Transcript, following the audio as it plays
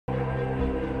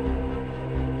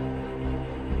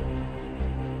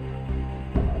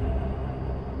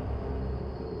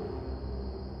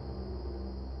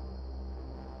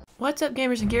What's up,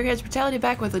 gamers and gearheads? Brittality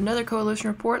back with another Coalition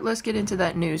report. Let's get into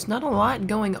that news. Not a lot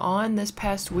going on this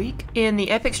past week. In the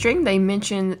Epic stream, they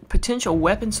mentioned potential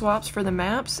weapon swaps for the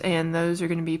maps, and those are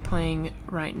going to be playing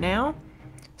right now.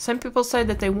 Some people say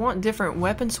that they want different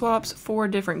weapon swaps for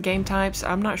different game types.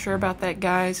 I'm not sure about that,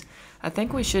 guys. I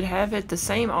think we should have it the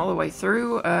same all the way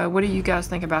through. What do you guys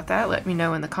think about that? Let me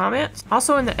know in the comments.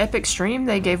 Also in the Epic stream,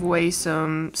 they gave away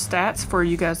some stats for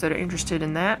you guys that are interested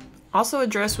in that. Also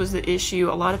addressed was the issue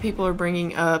a lot of people are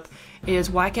bringing up is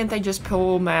why can't they just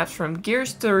pull maps from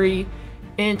Gears 3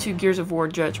 into Gears of War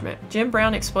Judgment? Jim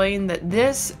Brown explained that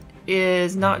this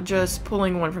is not just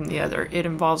pulling one from the other. It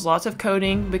involves lots of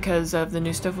coding because of the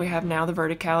new stuff we have now, the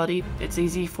verticality. It's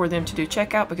easy for them to do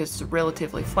checkout because it's a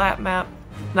relatively flat map.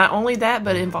 Not only that,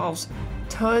 but it involves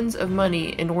tons of money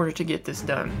in order to get this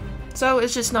done. So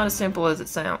it's just not as simple as it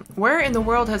sounds. Where in the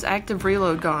world has Active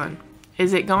Reload gone?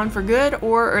 Is it gone for good,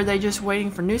 or are they just waiting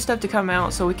for new stuff to come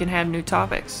out so we can have new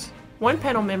topics? One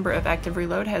panel member of Active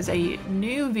Reload has a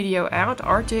new video out.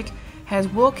 Arctic has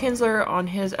Will Kinsler on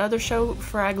his other show,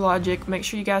 Frag Logic. Make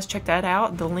sure you guys check that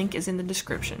out. The link is in the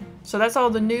description. So that's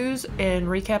all the news and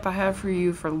recap I have for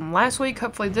you from last week.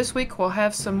 Hopefully this week we'll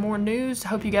have some more news.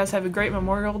 Hope you guys have a great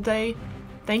Memorial Day.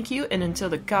 Thank you, and until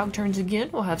the cog turns again,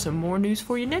 we'll have some more news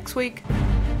for you next week.